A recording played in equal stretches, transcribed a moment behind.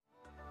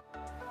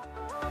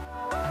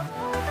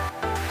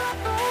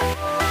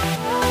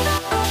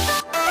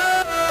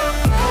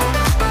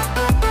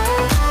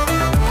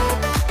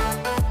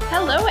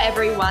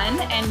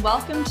and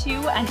welcome to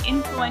an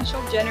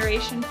Influential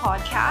Generation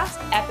podcast,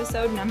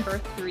 episode number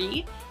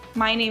 3.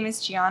 My name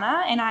is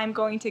Gianna, and I'm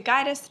going to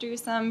guide us through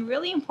some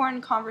really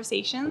important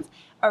conversations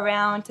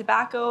around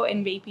tobacco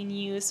and vaping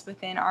use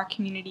within our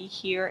community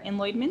here in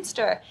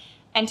Lloydminster.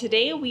 And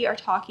today we are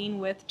talking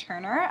with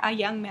Turner, a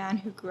young man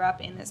who grew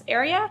up in this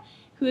area,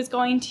 who is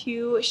going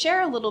to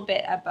share a little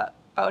bit about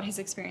his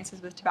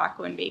experiences with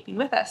tobacco and vaping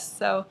with us.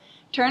 So,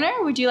 Turner,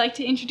 would you like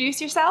to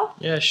introduce yourself?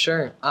 Yeah,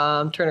 sure.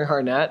 I'm Turner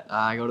Harnett.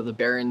 I go to the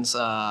Barons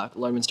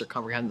Lloydminster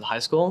Comprehensive High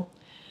School.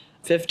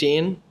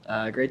 15,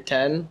 grade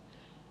 10,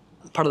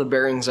 part of the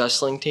Barons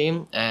wrestling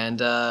team,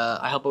 and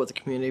I help out with the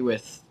community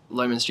with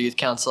Lloydminster Youth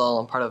Council.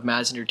 I'm part of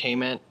Maz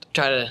Entertainment.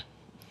 Try to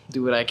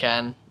do what I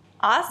can.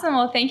 Awesome.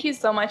 Well, thank you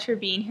so much for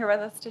being here with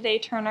us today,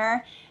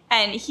 Turner.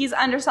 And he's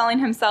underselling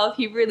himself.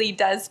 He really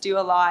does do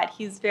a lot.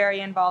 He's very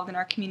involved in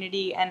our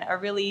community and a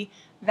really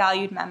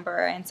valued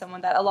member and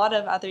someone that a lot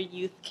of other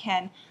youth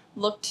can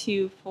look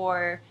to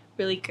for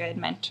really good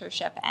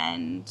mentorship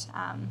and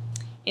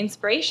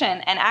inspiration.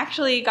 And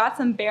actually got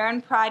some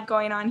Baron pride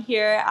going on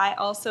here. I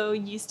also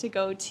used to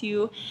go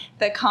to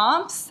the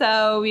comps,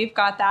 so we've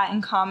got that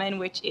in common,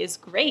 which is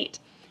great.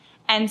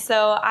 And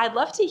so I'd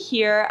love to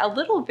hear a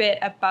little bit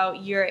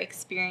about your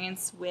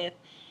experience with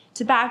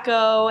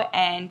tobacco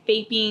and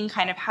vaping,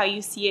 kind of how you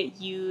see it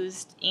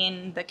used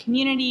in the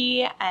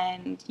community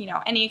and,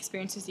 any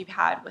experiences you've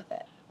had with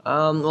it.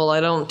 Well,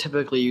 I don't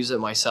typically use it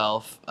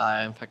myself.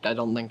 In fact, I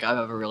don't think I've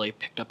ever really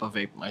picked up a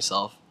vape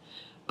myself.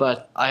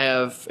 But I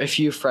have a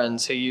few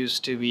friends who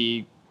used to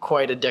be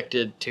quite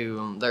addicted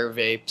to their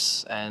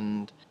vapes,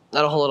 and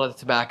not a whole lot of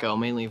tobacco,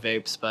 mainly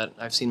vapes, but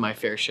I've seen my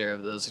fair share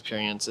of those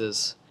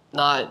experiences.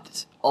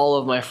 Not all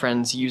of my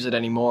friends use it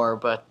anymore,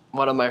 but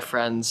one of my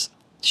friends,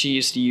 she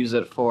used to use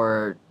it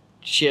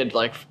she had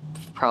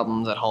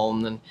problems at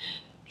home, and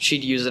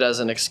she'd use it as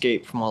an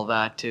escape from all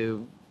that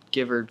to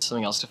give her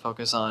something else to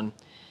focus on.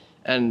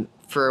 And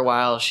for a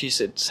while, she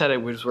said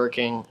it was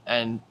working,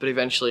 but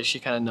eventually she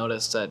kind of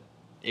noticed that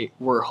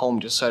her home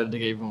just started to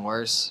get even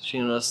worse. She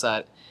noticed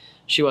that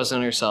she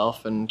wasn't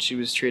herself, and she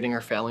was treating her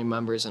family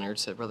members and her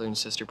brother and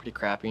sister pretty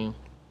crappy.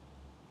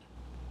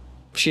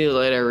 She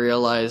later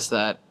realized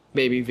that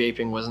maybe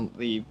vaping wasn't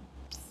the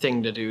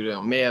thing to do.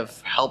 It may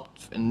have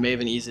helped and may have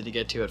been easy to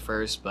get to at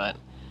first, but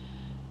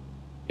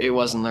it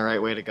wasn't the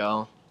right way to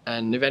go.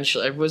 And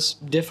eventually, it was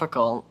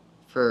difficult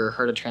for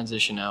her to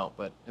transition out,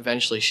 but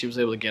eventually she was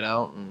able to get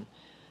out, and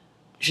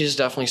she's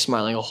definitely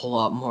smiling a whole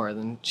lot more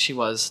than she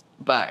was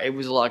back. It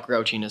was a lot of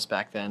grouchiness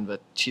back then,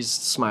 but she's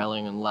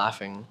smiling and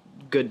laughing.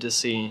 Good to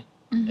see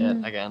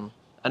it again.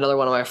 Another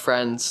one of my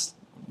friends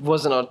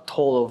wasn't a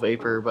total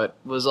vapor, but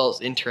was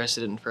also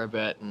interested in it for a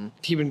bit, and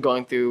he'd been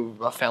going through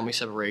a family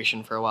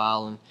separation for a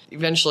while, and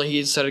eventually he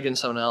had started getting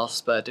someone else,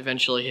 but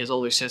eventually his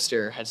older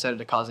sister had started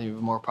to cause him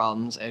even more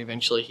problems, and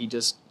eventually he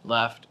just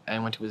left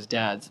and went to his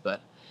dad's.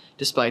 But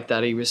despite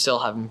that, he was still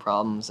having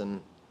problems,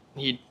 and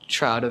he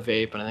tried a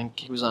vape, and I think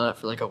he was on it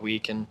for a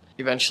week, and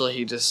eventually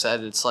he just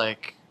said it's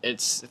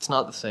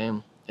not the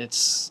same.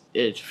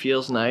 It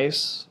feels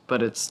nice,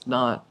 but it's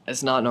not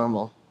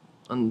normal,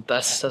 and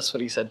that's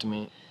what he said to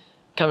me.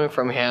 Coming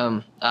from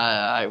him,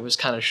 I was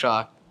kind of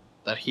shocked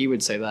that he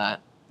would say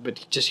that,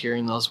 but just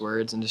hearing those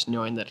words and just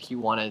knowing that he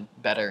wanted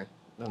better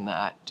than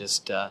that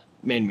just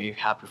made me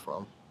happy for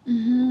him.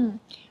 Mm-hmm.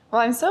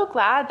 Well, I'm so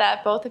glad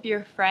that both of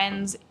your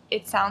friends,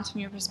 it sounds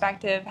from your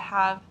perspective,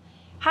 have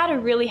had a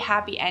really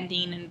happy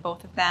ending, and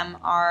both of them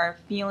are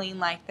feeling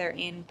like they're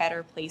in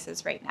better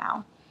places right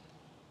now.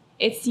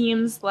 It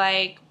seems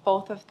like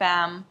both of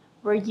them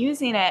were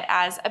using it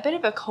as a bit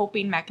of a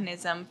coping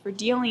mechanism for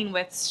dealing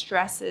with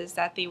stresses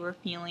that they were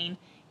feeling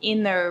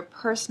in their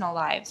personal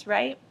lives,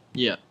 right?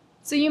 Yeah.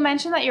 So you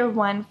mentioned that your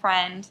one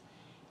friend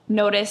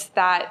noticed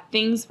that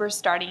things were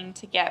starting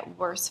to get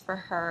worse for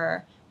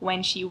her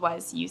when she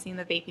was using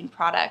the vaping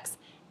products.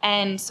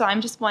 And so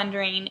I'm just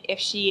wondering if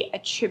she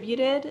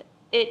attributed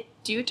it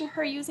due to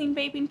her using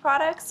vaping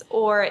products,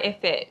 or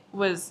if it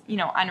was,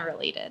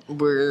 unrelated.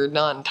 We're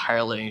not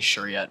entirely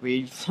sure yet.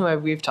 We've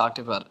talked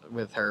about it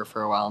with her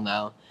for a while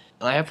now,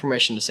 and I have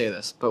permission to say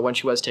this, but when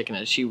she was taking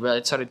it, she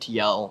started to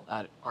yell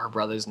at her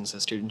brothers and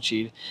sisters, and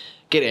she'd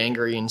get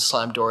angry and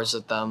slam doors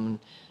at them,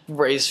 and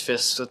raise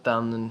fists at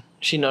them, and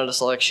she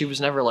noticed she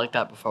was never like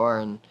that before,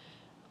 and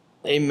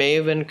it may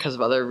have been because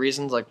of other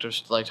reasons,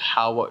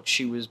 what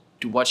she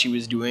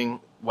was doing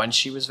when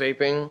she was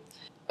vaping.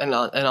 In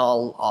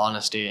all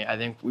honesty, I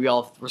think we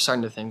all were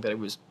starting to think that it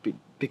was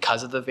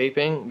because of the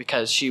vaping,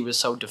 because she was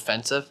so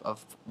defensive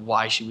of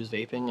why she was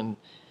vaping, and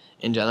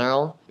in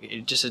general,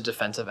 just a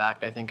defensive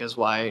act, I think, is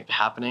why it's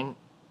happening.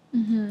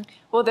 Mm-hmm.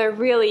 Well, there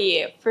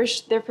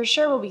for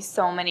sure will be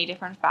so many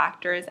different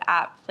factors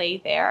at play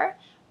there,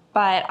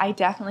 but I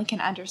definitely can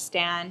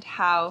understand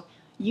how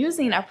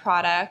using a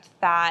product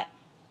that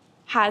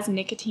has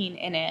nicotine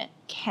in it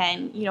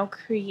can,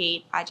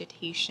 create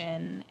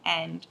agitation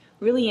and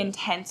really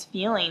intense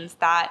feelings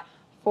that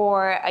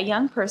for a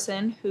young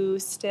person who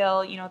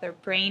still, their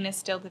brain is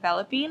still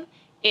developing,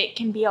 it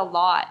can be a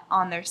lot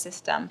on their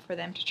system for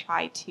them to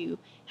try to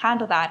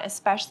handle that,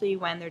 especially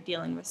when they're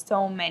dealing with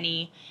so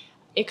many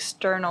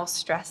external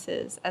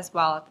stresses as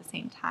well at the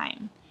same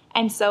time.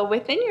 And so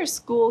within your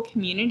school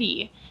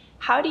community,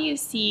 how do you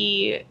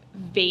see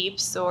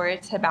vapes or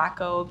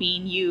tobacco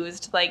being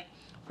used? Like,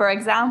 for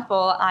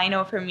example, I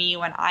know for me,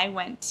 when I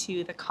went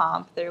to the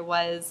comp, there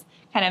was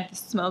kind of the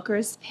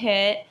smoker's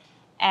pit.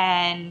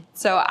 And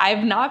so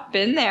I've not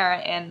been there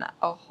in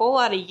a whole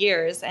lot of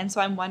years. And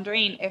so I'm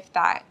wondering if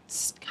that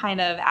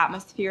kind of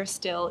atmosphere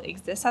still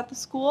exists at the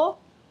school.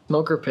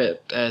 Smoker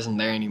pit isn't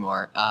there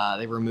anymore.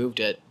 They removed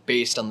it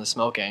based on the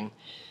smoking,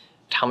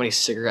 how many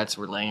cigarettes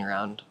were laying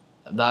around.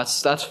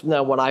 That's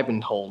what I've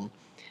been told.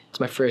 It's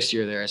my first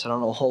year there, so I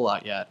don't know a whole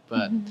lot yet.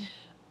 But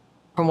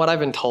from what I've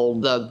been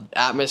told, the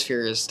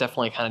atmosphere is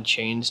definitely kind of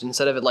changed.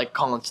 Instead of it like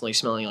constantly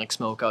smelling like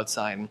smoke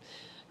outside and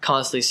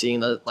constantly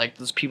seeing the like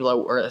those people that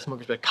were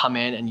smokers would come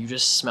in and you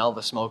just smell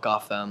the smoke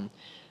off them.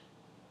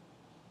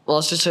 Well,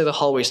 let's just say the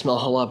hallways smell a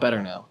whole lot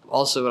better now.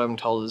 Also, what I'm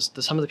told is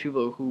that some of the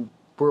people who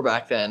were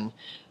back then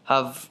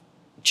have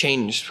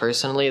changed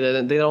personally.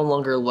 They no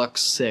longer look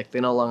sick. They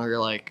no longer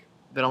like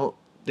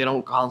they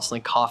don't constantly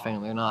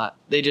coughing.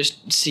 They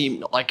just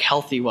seem like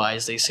healthy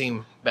wise. They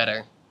seem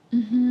better.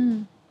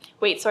 Mm-hmm.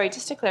 Wait, sorry,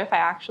 just to clarify,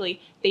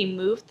 actually, they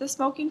moved the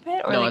smoking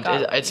pit, or no, they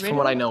got it's rid from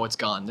of what I it? know, it's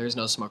gone. There's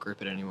no smoker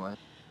pit anymore.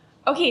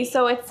 Okay,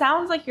 so it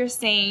sounds like you're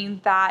saying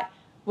that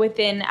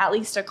within at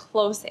least a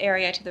close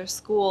area to their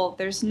school,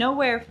 there's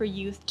nowhere for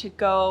youth to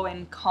go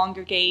and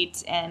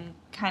congregate and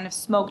kind of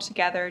smoke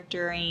together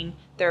during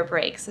their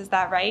breaks. Is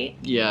that right?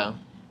 Yeah.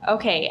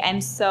 Okay,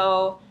 and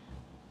so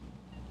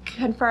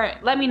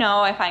let me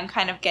know if I'm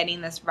kind of getting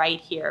this right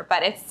here,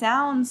 but it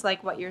sounds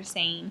like what you're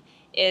saying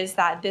is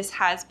that this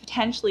has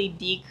potentially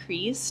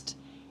decreased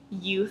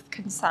youth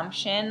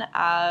consumption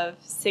of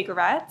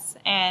cigarettes,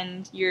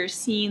 and you're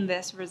seeing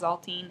this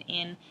resulting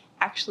in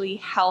actually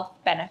health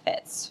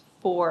benefits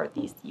for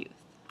these youth.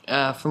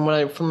 From what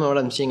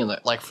I'm seeing in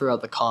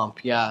throughout the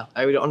comp, yeah.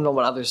 I don't know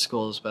about other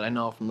schools, but I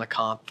know from the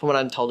comp. From what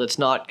I'm told, it's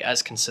not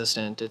as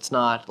consistent. It's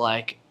not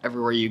like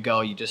everywhere you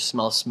go, you just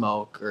smell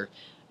smoke or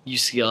you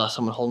see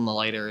someone holding a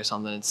lighter or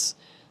something.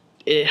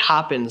 It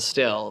happens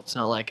still. It's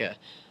not like a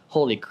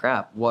holy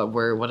crap.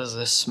 What does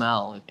this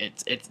smell?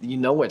 It's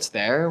it's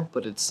there,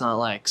 but it's not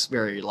like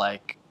very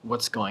like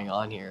what's going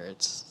on here.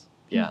 It's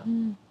yeah.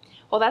 Mm-hmm.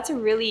 Well, that's a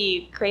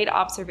really great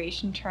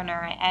observation,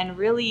 Turner, and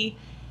really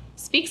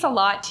speaks a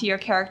lot to your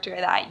character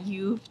that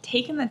you've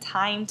taken the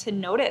time to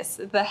notice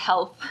the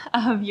health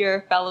of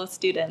your fellow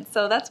students.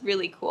 So that's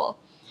really cool.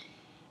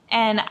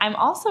 And I'm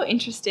also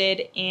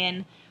interested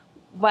in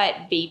what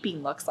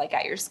vaping looks like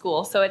at your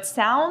school. So it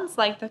sounds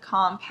like the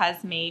comp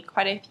has made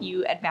quite a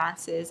few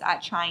advances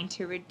at trying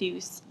to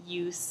reduce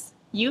youth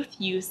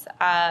use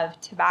of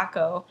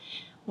tobacco.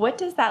 What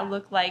does that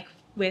look like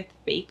with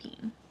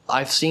vaping?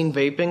 I've seen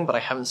vaping, but I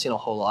haven't seen a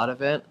whole lot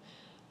of it.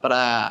 But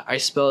I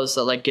suppose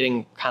that like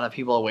getting kind of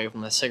people away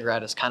from the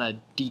cigarette has kind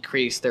of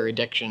decreased their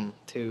addiction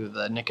to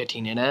the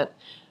nicotine in it.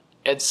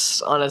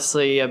 It's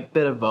honestly a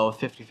bit of both,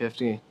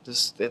 50-50.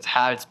 Just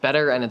it's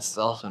better and it's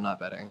also not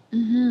better.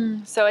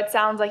 Mm-hmm. So it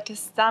sounds like to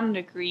some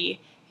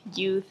degree,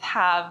 youth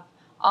have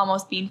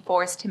almost been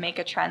forced to make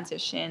a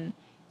transition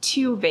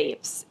to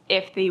vapes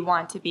if they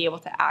want to be able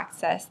to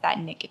access that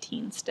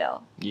nicotine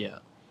still. Yeah.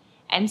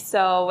 And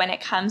so when it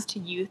comes to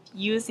youth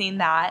using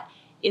that,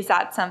 is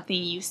that something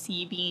you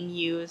see being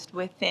used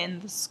within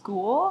the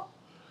school?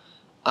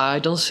 I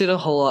don't see it a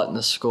whole lot in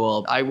the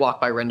school. I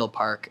walk by Rendell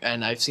Park,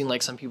 and I've seen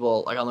like some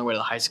people like on their way to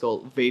the high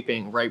school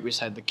vaping right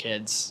beside the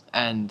kids.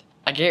 And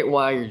I get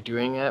why you're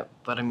doing it,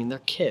 but I mean they're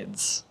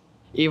kids.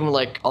 Even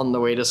like on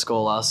the way to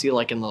school, I'll see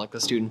like in the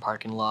student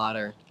parking lot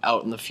or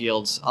out in the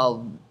fields.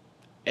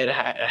 It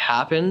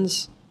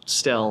happens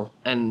still,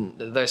 and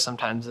there's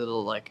sometimes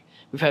it'll like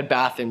we've had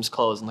bathrooms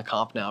closed in the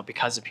comp now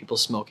because of people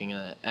smoking in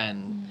it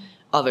and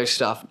other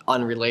stuff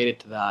unrelated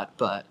to that.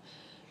 But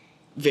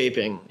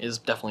vaping is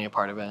definitely a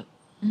part of it.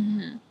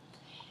 Mm-hmm.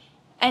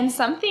 And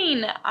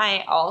something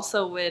I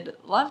also would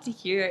love to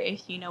hear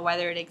if you know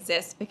whether it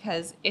exists,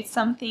 because it's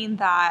something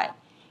that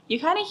you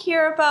kind of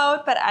hear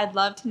about, but I'd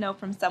love to know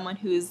from someone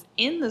who's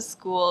in the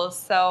school.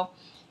 So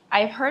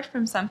I've heard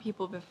from some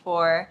people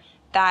before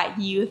that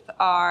youth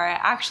are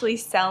actually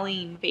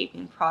selling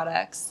vaping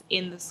products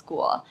in the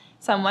school.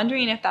 So I'm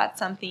wondering if that's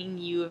something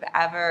you've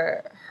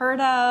ever heard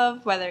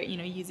of, whether,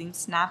 using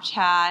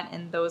Snapchat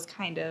and those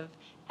kind of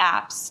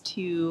apps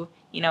to,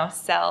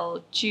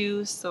 sell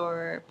juice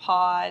or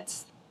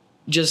pods.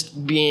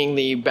 Just being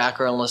the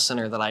background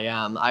listener that I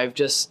am,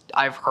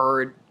 I've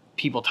heard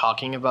people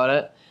talking about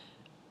it.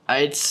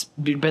 It's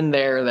been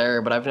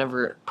there, but I've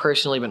never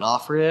personally been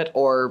offered it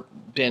or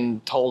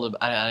been told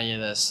about any of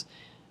this.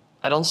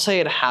 I don't say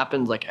it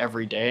happens like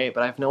every day,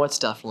 but I know it's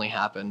definitely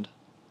happened.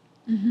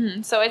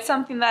 Mm-hmm. So it's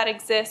something that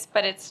exists,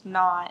 but it's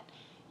not,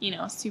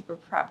 super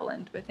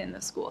prevalent within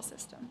the school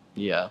system.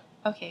 Yeah.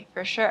 Okay,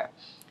 for sure.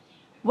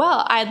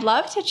 Well, I'd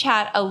love to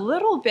chat a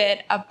little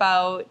bit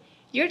about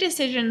your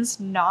decisions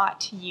not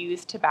to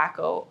use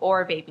tobacco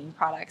or vaping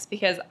products,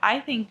 because I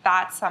think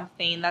that's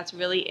something that's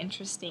really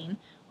interesting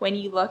when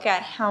you look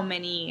at how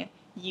many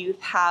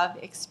youth have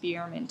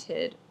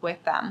experimented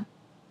with them.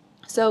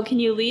 So can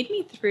you lead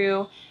me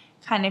through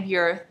kind of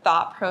your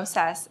thought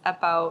process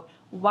about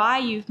why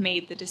you've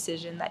made the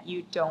decision that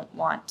you don't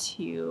want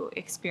to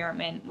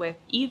experiment with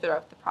either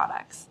of the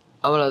products?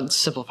 I'm gonna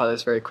simplify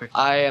this very quick.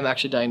 I am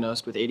actually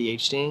diagnosed with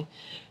ADHD,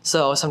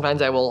 so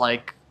sometimes I will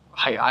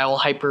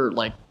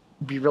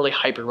be really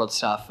hyper about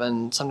stuff,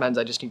 and sometimes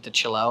I just need to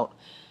chill out.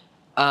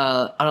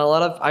 And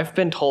I've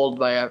been told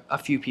by a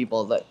few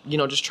people that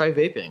just try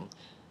vaping,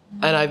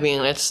 and I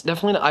mean it's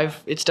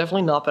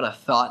definitely not been a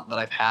thought that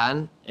I've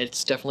had.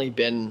 It's definitely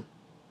been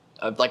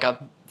like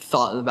a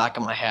thought in the back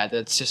of my head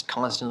that's just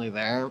constantly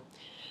there.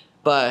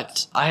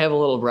 But I have a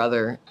little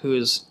brother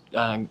who's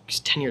he's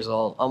 10 years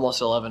old,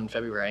 almost 11 in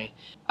February.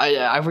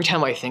 Every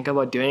time I think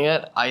about doing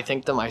it, I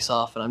think to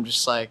myself, and I'm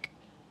just like,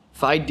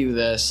 if I do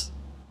this,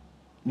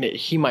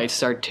 he might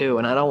start too,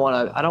 and I don't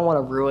want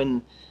to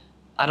ruin.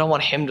 I don't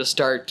want him to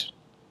start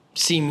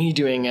see me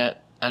doing it,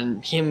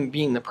 and him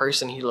being the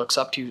person he looks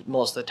up to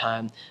most of the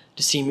time,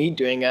 to see me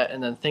doing it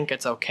and then think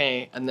it's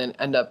okay, and then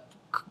end up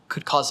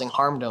causing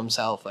harm to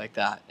himself like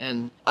that.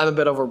 And I'm a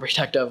bit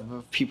overprotective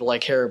of people I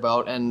care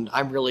about, and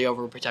I'm really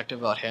overprotective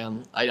about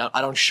him. I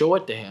don't show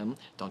it to him.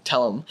 Don't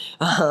tell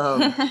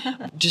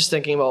him. Just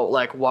thinking about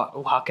like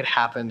what could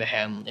happen to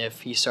him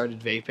if he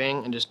started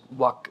vaping, and just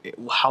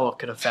how it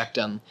could affect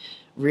him,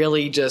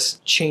 really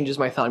just changes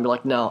my thought and be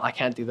like, no, I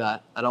can't do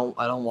that. I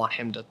don't want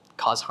him to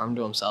cause harm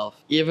to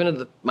himself.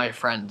 Even my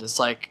friends, it's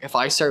like if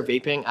I start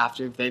vaping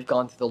after they've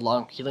gone through the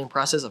long healing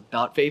process of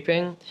not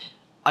vaping,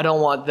 I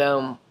don't want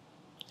them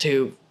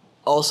to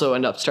also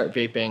end up start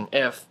vaping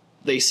if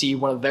they see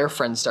one of their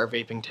friends start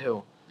vaping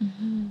too.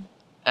 Mm-hmm.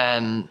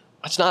 And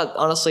it's not,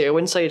 honestly, I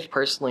wouldn't say it's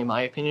personally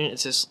my opinion.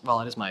 It's just, well,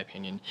 it is my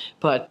opinion,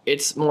 but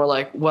it's more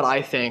like what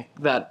I think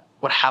that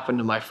would happen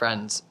to my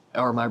friends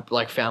or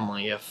my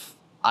family if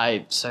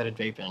I started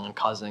vaping and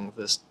causing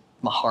this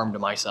harm to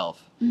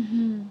myself.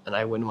 Mm-hmm. And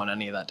I wouldn't want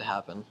any of that to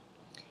happen.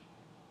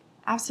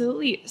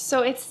 Absolutely.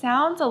 So it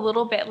sounds a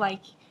little bit like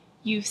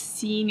you've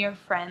seen your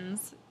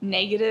friends'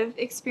 negative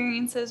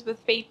experiences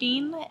with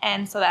vaping,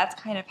 and so that's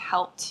kind of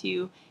helped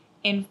to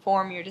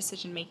inform your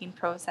decision-making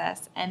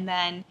process. And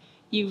then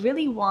you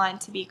really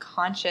want to be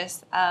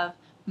conscious of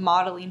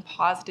modeling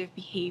positive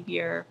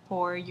behavior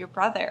for your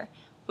brother,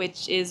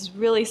 which is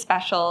really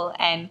special.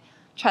 And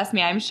trust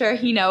me, I'm sure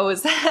he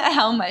knows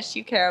how much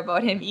you care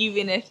about him,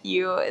 even if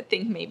you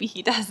think maybe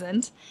he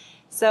doesn't.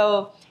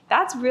 So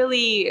that's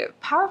really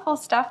powerful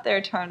stuff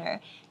there, Turner,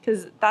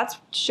 because that's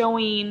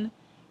showing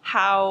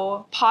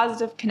how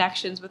positive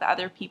connections with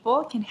other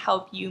people can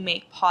help you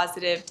make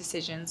positive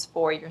decisions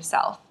for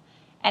yourself.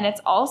 And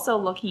it's also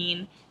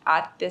looking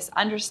at this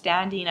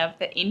understanding of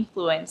the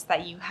influence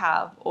that you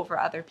have over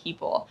other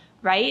people,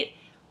 right?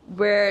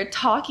 We're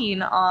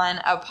talking on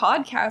a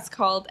podcast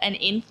called An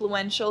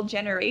Influential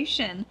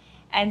Generation.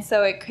 And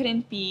so it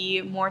couldn't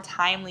be more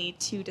timely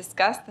to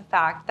discuss the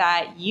fact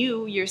that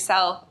you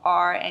yourself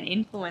are an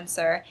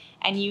influencer,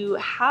 and you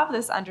have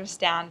this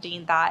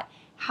understanding that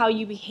how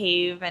you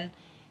behave and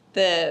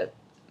the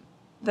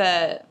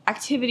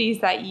activities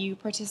that you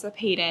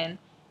participate in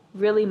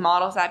really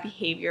models that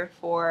behavior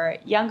for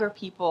younger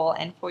people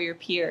and for your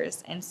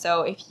peers. And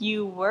so if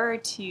you were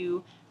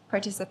to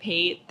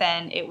participate,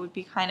 then it would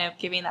be kind of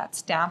giving that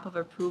stamp of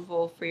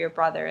approval for your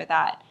brother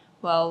that,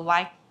 well,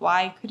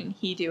 why couldn't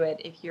he do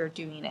it if you're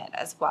doing it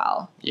as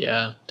well?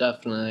 Yeah,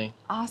 definitely.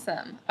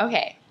 Awesome.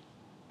 Okay.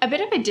 A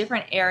bit of a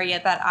different area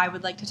that I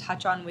would like to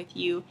touch on with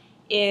you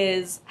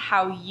is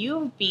how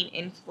you've been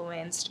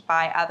influenced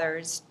by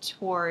others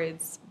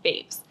towards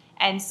vapes.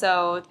 And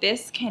so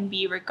this can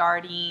be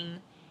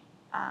regarding,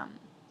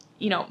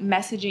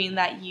 messaging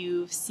that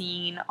you've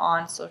seen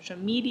on social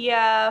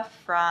media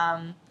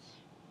from,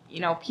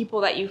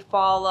 people that you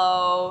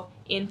follow,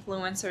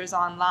 influencers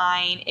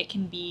online. It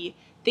can be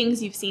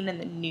things you've seen in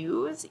the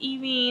news,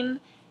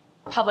 even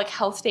public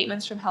health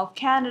statements from Health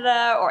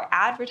Canada or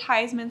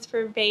advertisements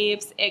for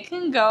vapes. It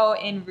can go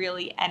in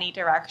really any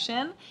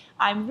direction.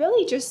 I'm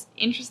really just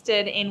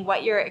interested in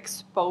what your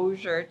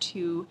exposure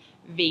to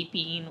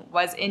vaping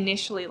was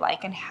initially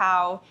like, and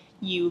how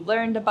you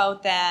learned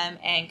about them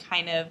and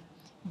kind of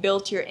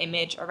built your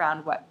image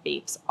around what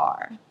vapes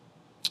are.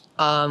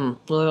 Well,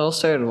 it all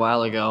started a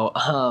while ago.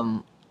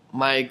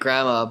 My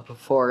grandma,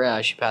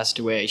 before she passed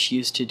away, she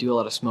used to do a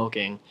lot of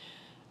smoking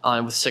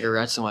with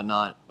cigarettes and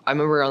whatnot. I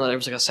remember it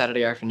was like a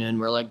Saturday afternoon,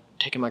 we're like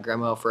taking my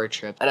grandma out for a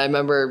trip. And I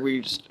remember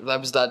that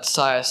was that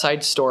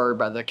side store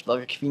by the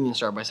convenience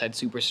store beside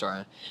Superstore.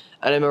 And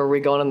I remember we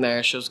going in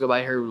there, she was go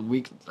buy her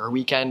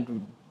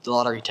weekend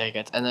lottery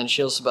tickets, and then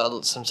she also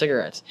bought some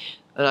cigarettes.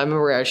 And I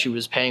remember as she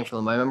was paying for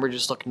them, I remember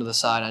just looking to the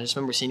side, and I just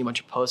remember seeing a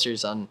bunch of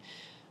posters on,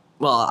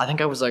 well, I think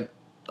I was like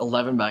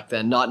 11 back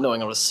then, not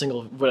knowing what a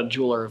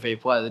Juul or a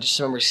vape was. I just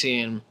remember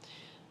seeing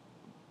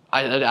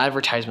an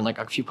advertisement, like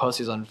a few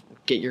posters on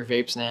get your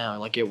vapes now,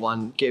 like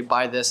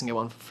buy this and get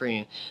one for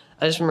free.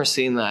 I just remember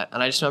seeing that,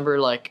 and I just remember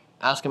like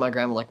asking my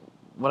grandma, like,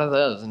 what are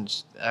those?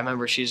 And I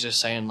remember she's just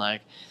saying,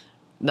 like,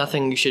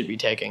 nothing you should be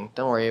taking.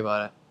 Don't worry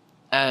about it.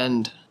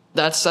 And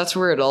that's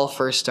where it all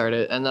first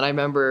started. And then I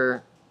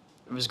remember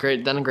it was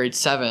then in grade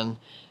 7,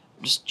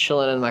 just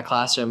chilling in my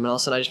classroom, and all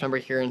of a sudden I just remember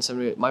hearing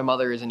somebody. My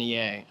mother is an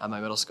EA at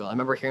my middle school. I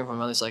remember hearing from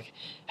my mother, it's like,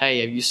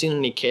 "Hey, have you seen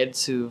any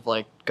kids who've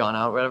like gone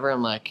out or whatever?"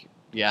 I'm like,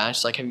 "Yeah." And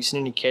she's like, "Have you seen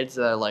any kids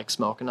that are like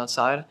smoking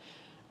outside?"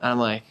 And I'm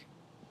like,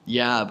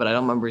 "Yeah, but I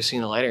don't remember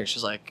seeing a lighter."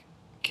 She's like,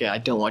 "Okay, I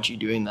don't want you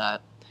doing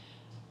that."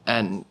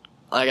 And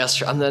I guess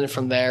and then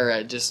from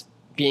there, just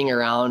being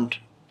around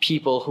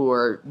people who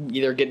are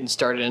either getting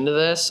started into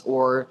this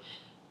or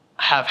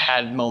have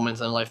had moments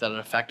in life that have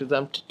affected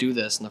them to do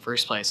this in the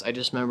first place. I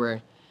just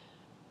remember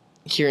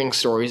hearing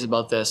stories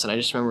about this, and I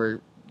just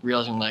remember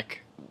realizing,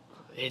 like,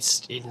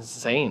 it's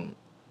insane.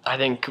 I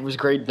think it was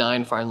grade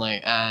 9 finally,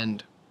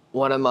 and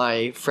one of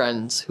my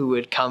friends who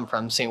had come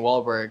from St.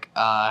 Walburg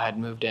had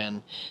moved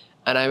in,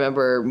 and I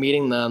remember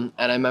meeting them,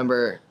 and I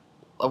remember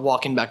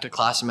walking back to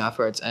classroom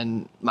afterwards,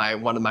 and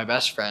one of my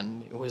best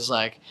friend was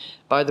like,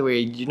 "By the way,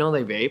 you know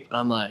they vape?" And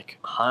I'm like,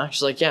 "Huh?"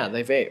 She's like, "Yeah,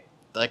 they vape,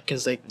 like,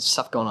 because they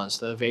stuff going on,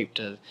 so they vape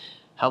to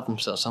help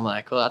themselves." So I'm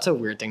like, "Well, that's a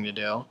weird thing to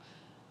do."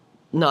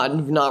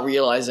 Not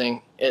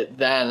realizing it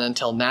then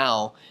until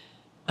now,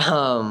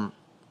 and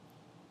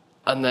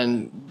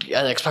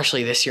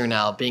especially this year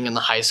now, being in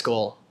the high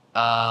school,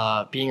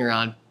 being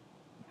around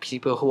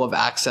people who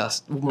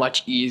have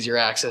much easier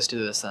access to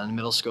this than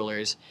middle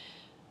schoolers,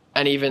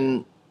 and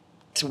even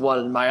to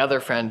my other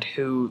friend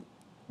who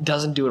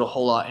doesn't do it a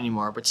whole lot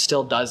anymore, but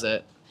still does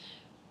it.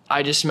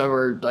 I just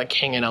remember like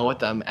hanging out with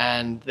them,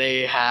 and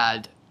they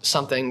had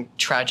something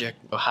tragic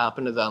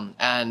happen to them,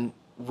 and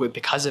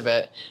because of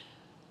it,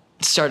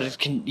 started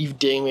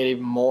doing it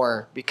even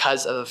more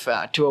because of the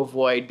fact to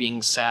avoid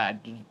being sad,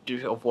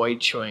 to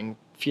avoid showing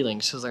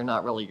feelings, because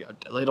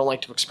they don't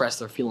like to express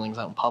their feelings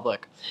out in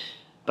public.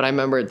 But I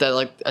remember that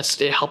like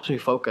it helps me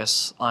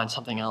focus on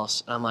something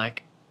else, and I'm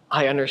like,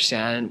 I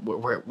understand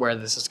where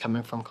this is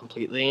coming from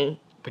completely,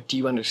 but do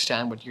you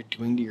understand what you're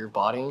doing to your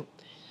body?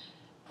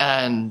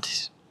 And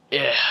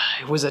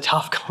it was a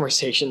tough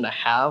conversation to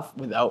have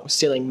without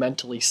feeling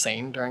mentally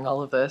sane during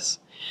all of this.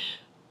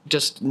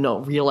 Just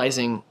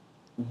realizing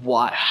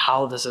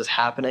how this is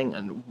happening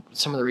and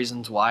some of the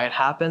reasons why it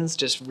happens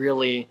just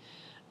really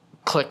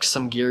clicked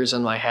some gears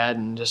in my head,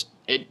 and just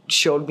it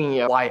showed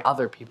me why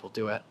other people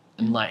do it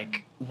and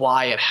like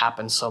why it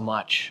happens so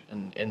much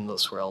in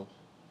this world.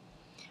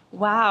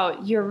 Wow,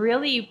 you're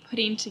really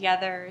putting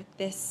together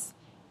this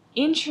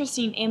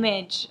interesting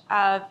image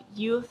of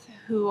youth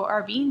who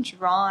are being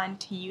drawn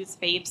to use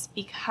vapes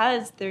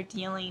because they're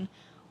dealing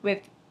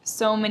with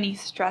so many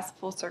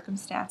stressful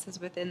circumstances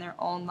within their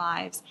own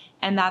lives,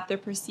 and that they're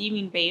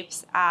perceiving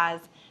vapes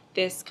as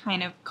this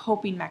kind of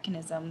coping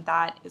mechanism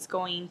that is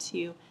going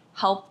to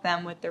help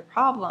them with their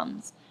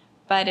problems.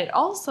 But it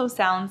also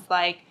sounds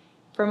like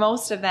for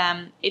most of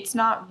them, it's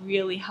not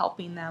really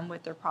helping them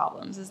with their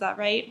problems. Is that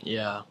right?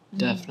 Yeah,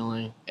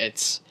 definitely.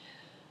 It's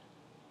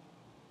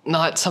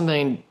not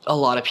something a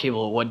lot of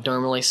people would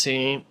normally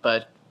see,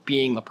 but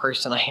being the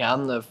person I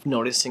am, of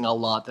noticing a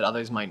lot that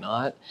others might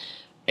not,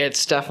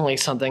 it's definitely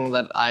something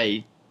that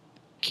I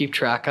keep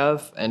track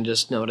of and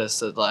just notice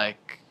that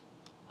like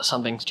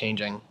something's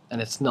changing,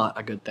 and it's not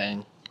a good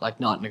thing, like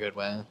not in a good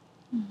way.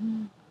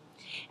 Mm-hmm.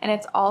 And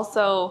it's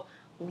also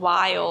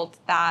wild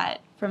that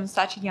from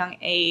such a young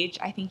age,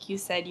 I think you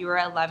said you were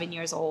 11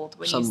 years old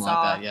when Something you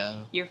saw like that,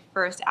 yeah. your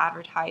first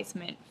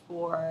advertisement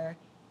for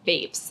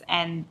vapes,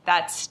 and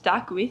that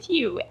stuck with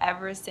you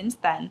ever since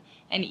then.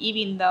 And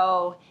even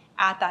though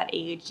at that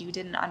age you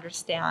didn't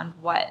understand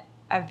what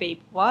a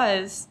vape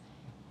was,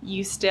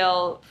 you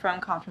still, from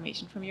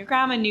confirmation from your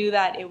grandma, knew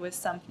that it was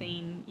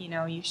something,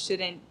 you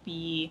shouldn't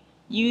be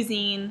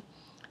using.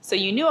 So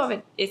you knew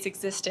of its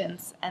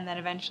existence, and then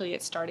eventually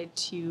it started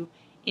to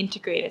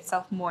integrate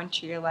itself more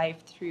into your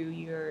life through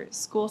your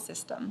school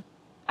system.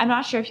 I'm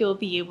not sure if you'll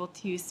be able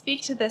to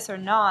speak to this or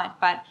not,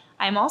 but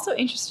I'm also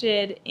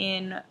interested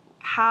in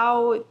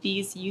how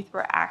these youth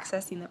were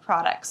accessing the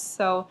products.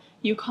 So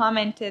you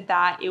commented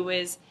that it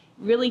was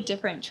really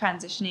different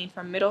transitioning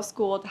from middle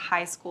school to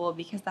high school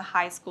because the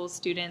high school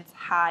students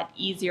had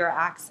easier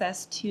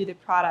access to the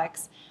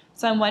products.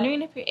 So I'm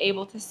wondering if you're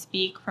able to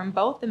speak from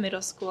both the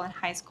middle school and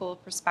high school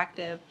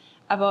perspective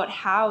about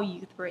how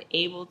youth were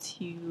able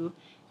to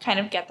kind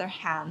of get their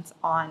hands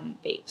on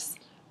vapes.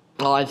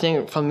 Well, I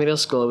think from middle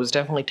school it was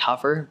definitely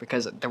tougher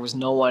because there was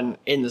no one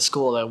in the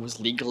school that was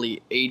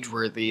legally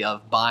age-worthy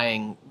of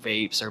buying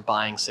vapes or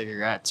buying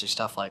cigarettes or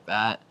stuff like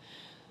that.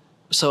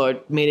 So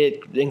it made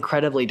it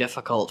incredibly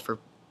difficult for,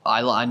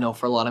 I know,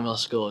 for a lot of middle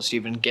schoolers to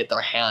even get their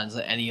hands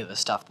on any of the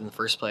stuff in the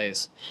first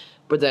place.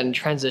 But then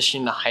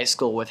transitioning to high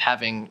school with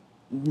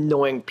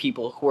knowing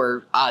people who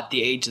are at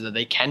the age that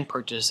they can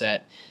purchase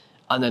it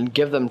and then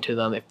give them to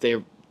them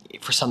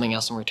for something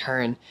else in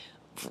return,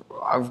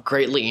 I've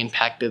greatly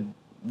impacted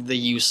the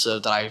use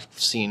that I've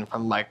seen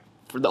from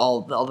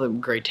all the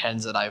grade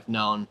 10s that I've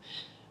known,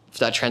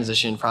 that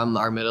transition from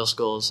our middle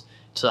schools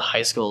to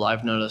high school,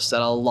 I've noticed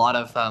that a lot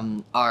of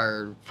them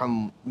are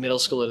from middle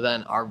school to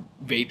then are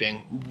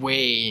vaping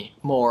way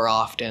more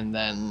often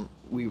than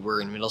we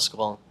were in middle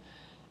school.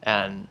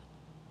 And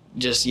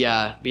just,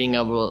 yeah, being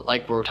able,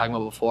 like we were talking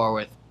about before,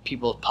 with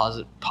people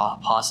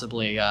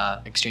possibly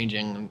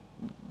exchanging,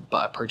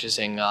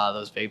 purchasing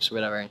those vapes or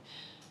whatever,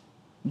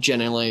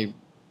 generally,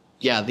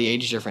 yeah, the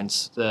age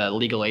difference, the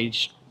legal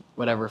age,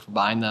 whatever, for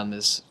buying them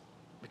is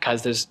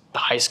because there's the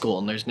high school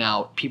and there's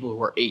now people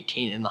who are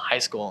 18 in the high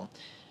school.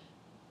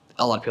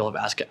 A lot of people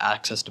have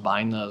access to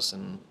buying those,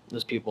 and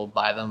those people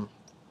buy them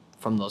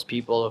from those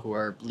people who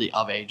are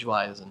of age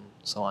wise and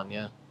so on.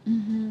 Yeah.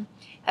 Mm-hmm.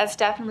 That's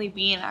definitely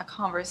been a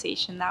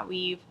conversation that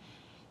we've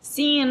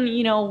seen,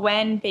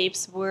 when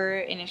vapes were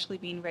initially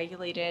being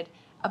regulated,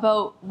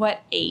 about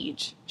what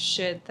age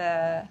should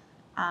the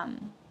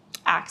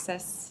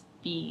access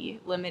be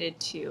limited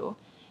to.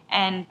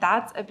 And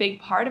that's a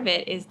big part of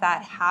it, is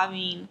that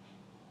having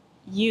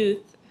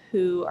youth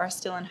who are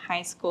still in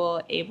high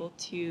school able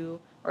to,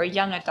 or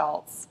young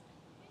adults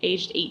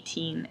aged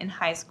 18 in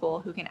high school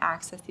who can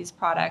access these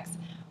products,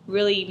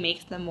 really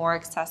makes them more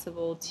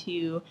accessible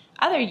to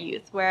other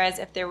youth. Whereas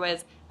if there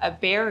was a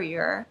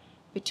barrier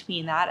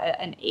between that,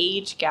 an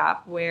age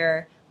gap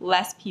where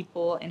less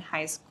people in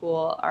high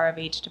school are of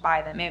age to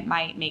buy them, it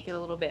might make it a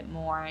little bit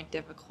more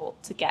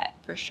difficult to get,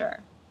 for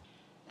sure.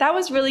 That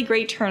was really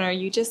great, Turner.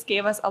 You just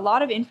gave us a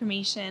lot of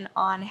information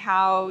on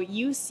how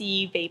you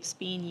see vapes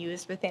being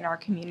used within our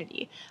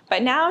community.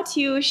 But now,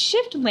 to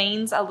shift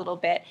lanes a little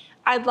bit,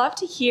 I'd love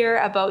to hear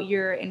about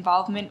your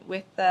involvement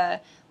with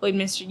the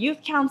Lloydminster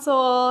Youth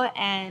Council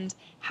and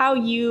how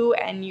you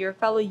and your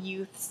fellow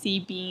youth see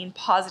being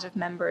positive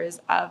members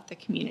of the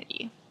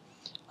community.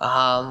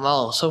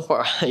 Well, so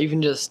far,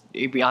 even just,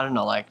 I don't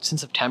know, like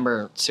since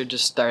September, so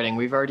just starting,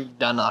 we've already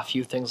done a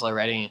few things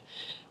already.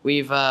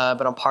 We've been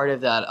a part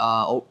of that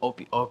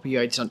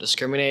Opioids Don't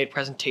Discriminate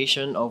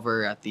presentation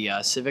over at the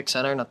Civic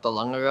Center not that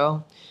long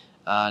ago.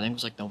 I think it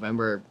was like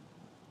November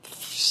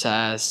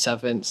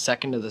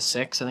 2nd to the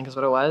 6th, I think is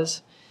what it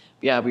was.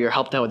 Yeah, we were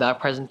helped out with that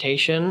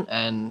presentation,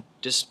 and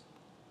just,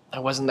 I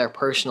wasn't there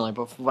personally,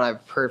 but from what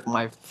I've heard from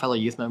my fellow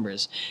youth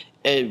members,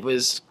 it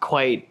was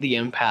quite the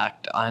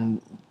impact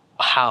on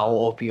how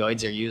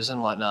opioids are used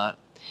and whatnot.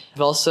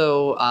 We've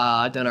also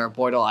done our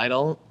Boydell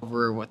Idol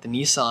over with the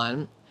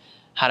Nissan,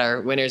 had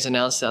our winners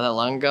announced not that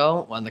long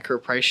ago on the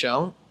Kurt Price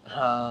show.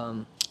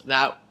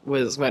 That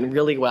went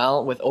really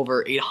well with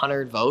over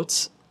 800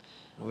 votes,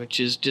 which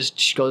is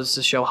just goes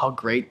to show how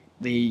great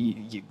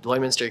the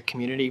Lloydminster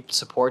community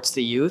supports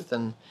the youth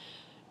and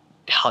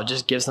how it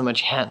just gives them a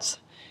chance.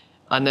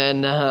 And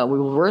then we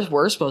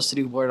were supposed to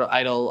do Boydell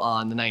Idol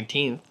on the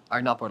 19th,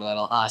 or not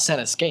Boydell Idol,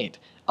 Santa Skate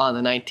on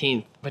the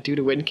 19th, but due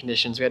to wind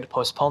conditions, we had to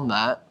postpone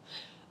that.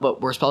 But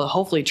we're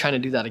hopefully trying to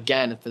do that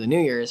again for the New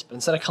Year's, but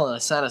instead of calling it a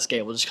Santa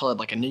Skate, we'll just call it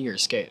like a New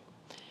Year's Skate.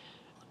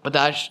 But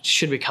that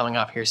should be coming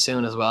up here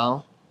soon as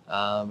well.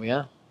 But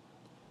yeah.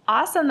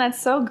 Awesome.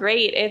 That's so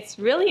great. It's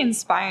really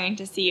inspiring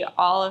to see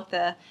all of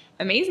the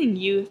amazing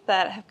youth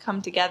that have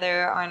come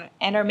together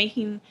and are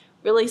making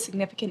really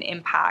significant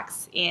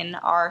impacts in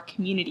our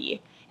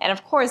community. And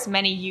of course,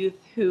 many youth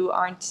who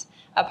aren't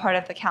a part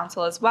of the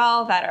council as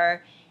well, that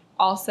are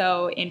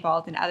also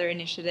involved in other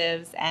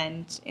initiatives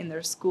and in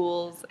their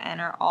schools,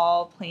 and are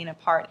all playing a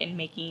part in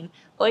making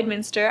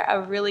Lloydminster a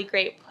really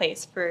great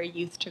place for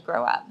youth to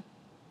grow up.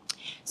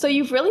 So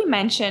you've really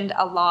mentioned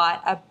a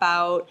lot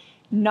about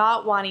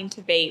not wanting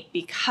to vape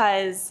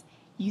because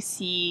you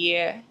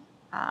see,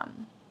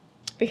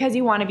 because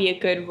you want to be a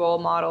good role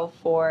model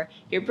for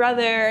your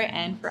brother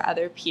and for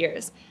other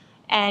peers.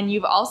 And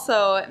you've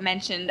also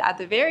mentioned at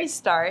the very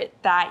start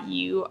that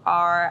you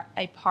are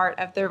a part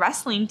of the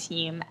wrestling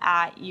team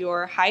at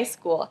your high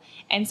school.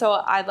 And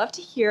so I'd love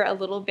to hear a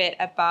little bit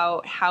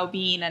about how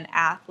being an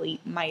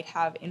athlete might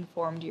have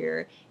informed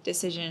your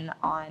decision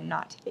on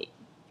not to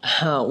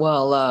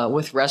vape.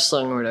 With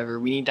wrestling or whatever,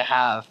 we need to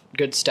have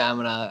good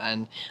stamina,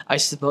 and I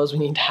suppose we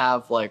need to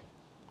have like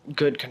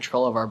good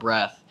control of our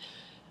breath.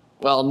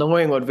 Well,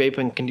 knowing what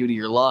vaping can do to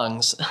your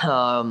lungs,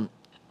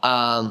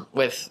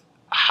 with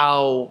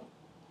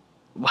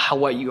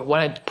what you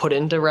want to put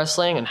into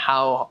wrestling and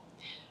how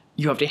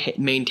you have to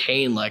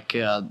maintain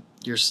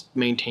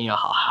maintain a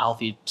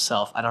healthy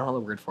self. I don't know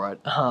the word for it.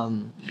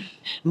 I'm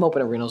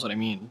hoping everyone knows what I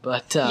mean.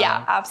 But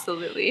yeah,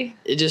 absolutely.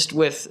 It just,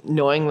 with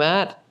knowing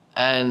that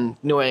and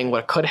knowing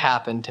what could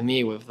happen to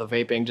me with the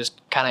vaping, just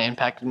kind of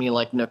impacted me.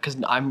 Like, no, because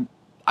I'm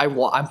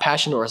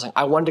passionate about wrestling.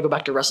 I wanted to go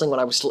back to wrestling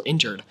when I was still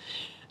injured.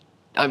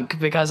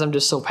 Because I'm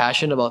just so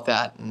passionate about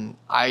that, and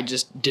I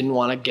just didn't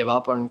want to give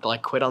up and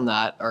quit on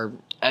that or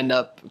end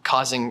up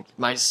causing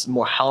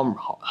more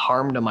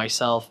harm to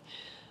myself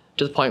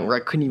to the point where I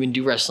couldn't even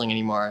do wrestling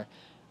anymore.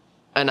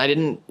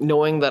 And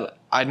knowing that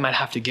I might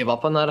have to give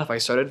up on that if I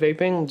started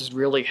vaping just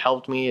really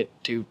helped me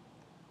to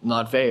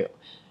not vape,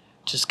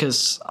 just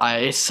because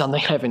it's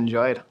something I've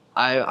enjoyed.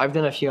 I've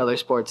done a few other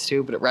sports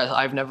too, but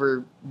I've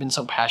never been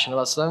so passionate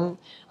about something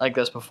like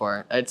this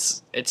before.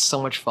 It's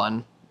so much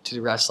fun to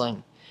do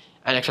wrestling.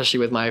 And especially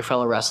with my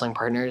fellow wrestling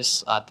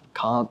partners at the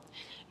comp,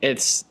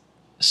 it's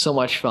so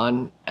much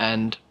fun,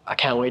 and I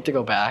can't wait to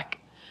go back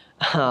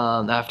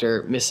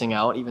after missing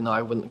out, even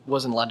though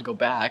wasn't allowed to go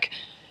back.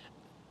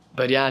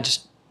 But yeah,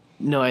 just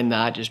knowing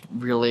that just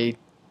really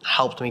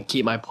helped me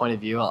keep my point of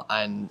view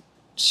on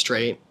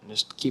straight and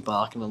just keep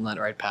walking on that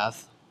right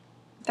path.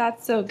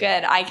 That's so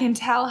good. I can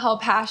tell how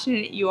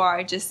passionate you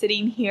are just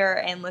sitting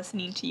here and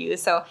listening to you.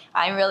 So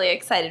I'm really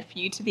excited for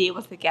you to be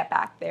able to get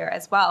back there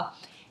as well.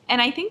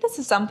 And I think this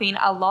is something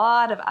a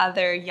lot of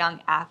other young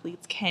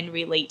athletes can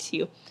relate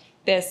to.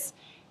 This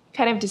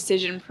kind of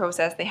decision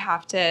process they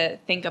have to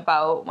think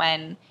about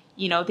when,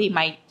 they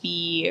might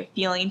be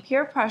feeling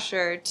peer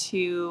pressure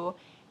to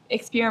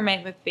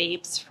experiment with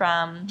vapes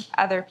from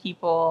other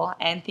people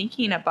and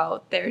thinking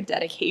about their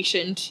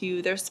dedication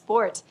to their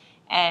sport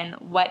and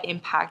what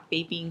impact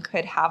vaping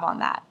could have on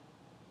that.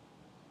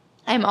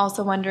 I'm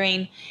also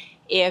wondering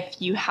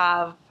if you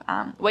have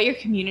what your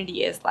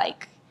community is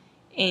like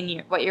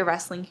what your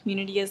wrestling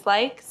community is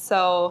like.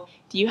 So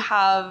do you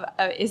have,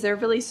 is there a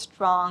really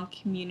strong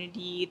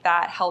community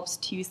that helps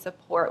to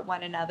support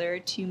one another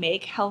to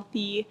make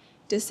healthy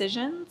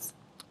decisions?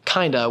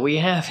 Kinda. We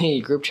have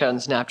a group chat on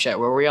Snapchat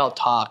where we all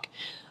talk,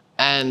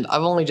 and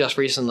I've only just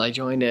recently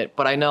joined it,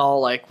 but I know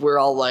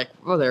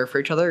we're there for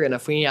each other, and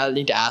if we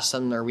need to ask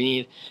them or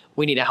we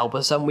need to help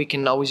with something, we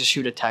can always just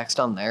shoot a text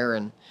on there,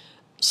 and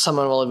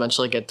someone will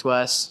eventually get to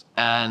us.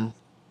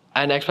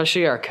 And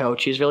especially our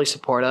coach, he's really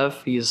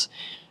supportive. He's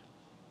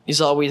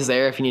always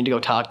there if you need to go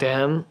talk to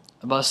him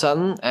about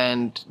something,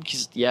 and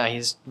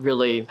he's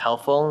really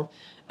helpful.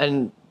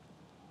 And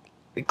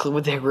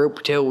with the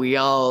group too, we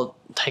all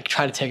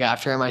try to take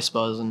after him, I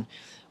suppose, and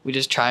we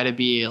just try to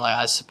be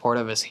as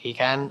supportive as he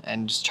can,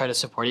 and just try to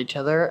support each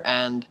other.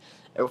 And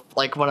if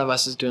one of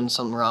us is doing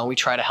something wrong, we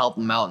try to help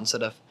them out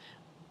instead of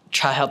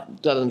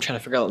let them try to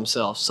figure out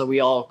themselves. So we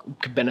all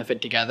could benefit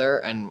together,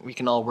 and we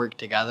can all work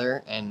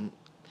together and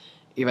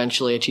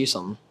eventually achieve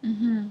something.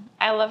 Mm-hmm.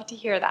 I love to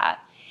hear that.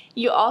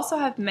 You also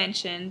have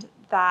mentioned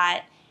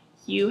that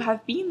you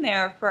have been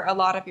there for a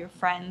lot of your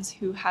friends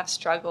who have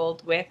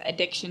struggled with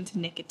addiction to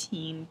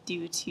nicotine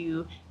due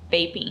to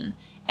vaping.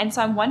 And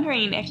so I'm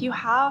wondering if you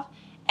have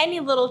any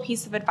little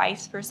piece of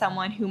advice for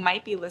someone who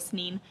might be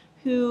listening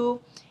who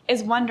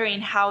is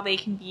wondering how they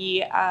can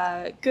be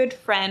a good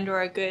friend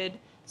or a good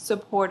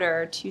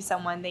supporter to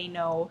someone they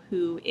know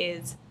who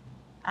is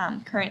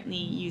currently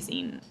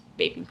using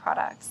vaping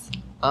products.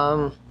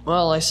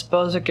 Well, I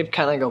suppose it could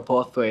kind of go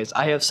both ways.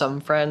 I have some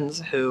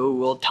friends who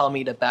will tell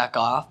me to back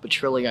off, but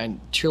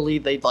truly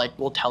they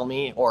will tell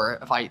me, or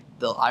if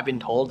I've been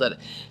told that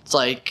it's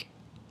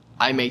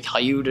I may tell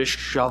you to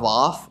shove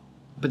off,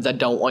 but I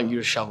don't want you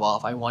to shove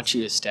off. I want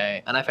you to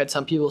stay. And I've had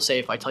some people say,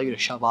 if I tell you to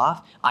shove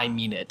off, I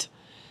mean it.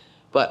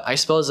 But I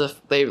suppose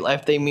if they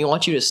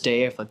want you to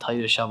stay, if they tell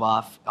you to shove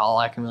off, all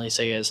I can really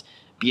say is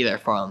be there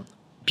for them.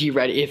 Be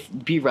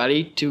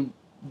ready to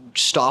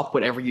stop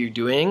whatever you're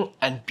doing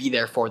and be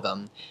there for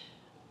them.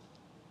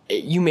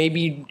 You may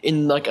be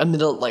in a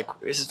middle,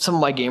 some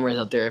of my gamers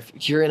out there,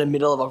 if you're in the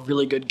middle of a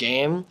really good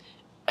game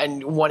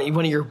and one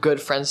of your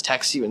good friends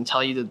texts you and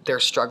tell you that they're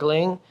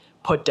struggling,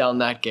 put down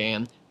that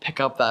game, pick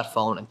up that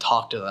phone and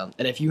talk to them.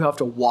 And if you have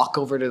to walk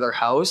over to their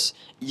house,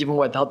 even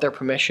without their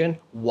permission,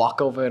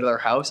 walk over to their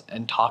house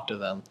and talk to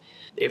them.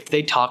 If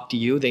they talk to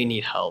you, they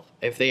need help.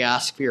 If they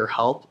ask for your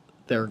help,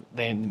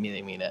 they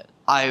mean it.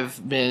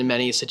 I've been in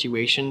many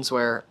situations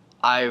where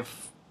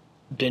I've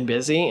been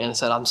busy and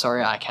said, I'm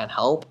sorry, I can't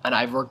help, and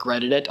I've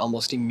regretted it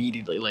almost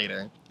immediately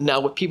later. Now,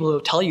 with people who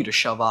tell you to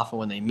shove off and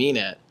when they mean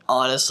it,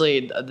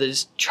 honestly,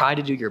 just try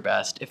to do your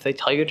best. If they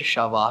tell you to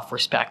shove off,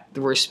 respect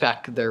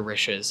their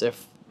wishes.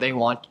 If they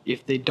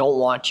don't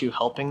want you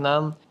helping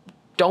them,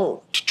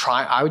 don't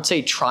try. I would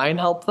say try and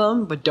help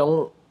them, but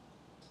don't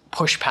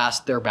push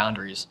past their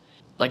boundaries.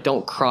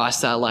 Don't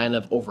cross that line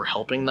of over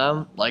helping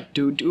them.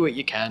 Do what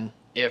you can.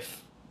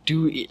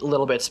 Do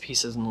little bits,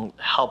 pieces, and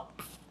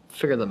help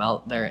figure them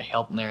out there,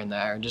 help them there and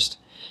there. Just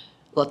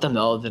let them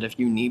know that if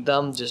you need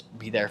them, just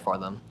be there for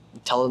them.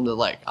 Tell them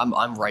that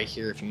I'm right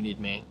here if you need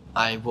me.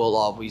 I will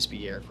always be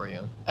here for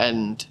you.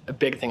 And a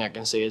big thing I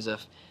can say is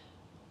if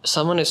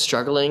someone is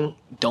struggling,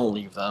 don't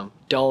leave them.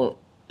 Do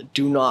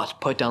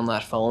not put down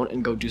that phone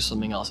and go do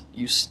something else.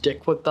 You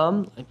stick with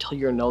them until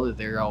you know that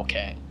they're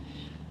okay.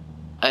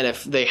 And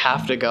if they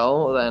have to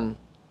go, then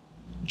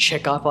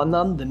check up on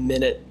them the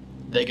minute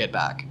they get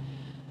back.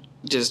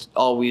 Just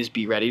always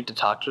be ready to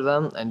talk to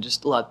them, and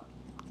just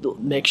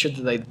make sure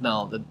that they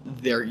know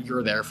that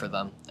you're there for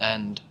them,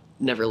 and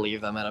never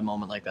leave them at a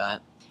moment like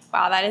that.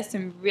 Wow, that is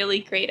some really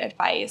great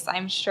advice.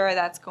 I'm sure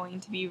that's going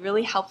to be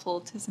really helpful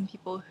to some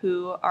people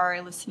who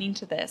are listening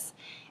to this.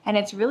 And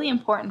it's really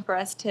important for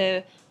us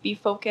to be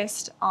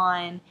focused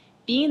on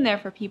being there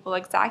for people,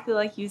 exactly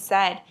like you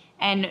said,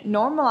 and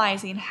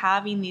normalizing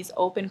having these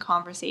open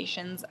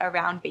conversations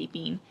around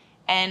vaping,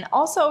 and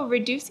also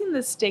reducing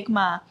the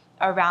stigma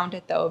around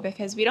it, though,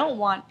 because we don't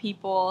want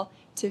people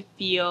to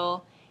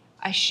feel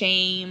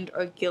ashamed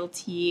or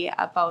guilty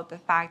about the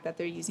fact that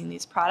they're using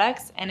these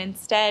products, and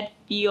instead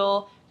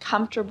feel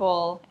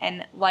comfortable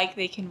and like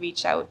they can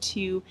reach out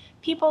to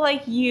people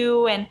like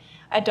you and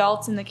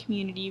adults in the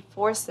community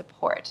for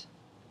support.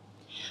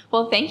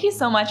 Well, thank you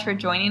so much for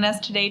joining us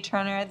today,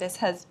 Turner. This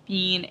has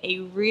been a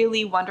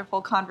really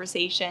wonderful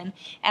conversation,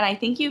 and I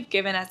think you've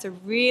given us a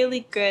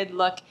really good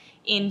look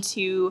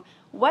into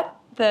what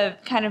the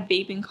kind of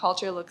vaping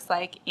culture looks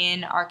like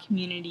in our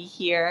community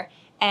here,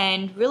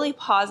 and really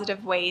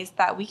positive ways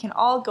that we can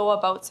all go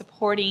about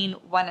supporting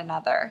one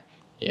another.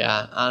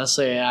 Yeah,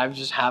 honestly, I'm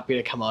just happy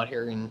to come out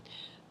here and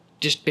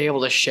just be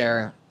able to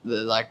share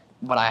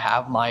what I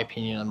have, my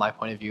opinion and my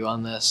point of view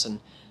on this, and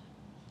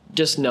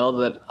just know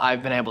that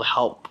I've been able to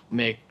help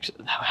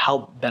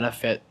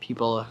benefit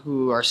people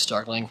who are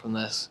struggling from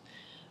this,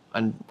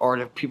 or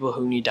to people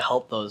who need to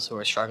help those who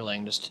are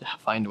struggling, just to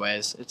find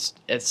ways.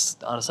 It's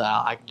honestly,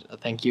 I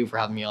thank you for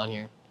having me on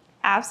here.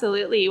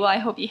 Absolutely. Well, I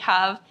hope you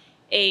have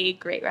a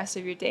great rest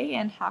of your day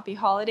and happy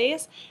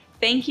holidays.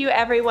 Thank you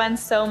everyone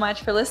so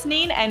much for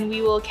listening, and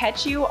we will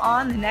catch you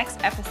on the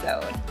next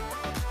episode.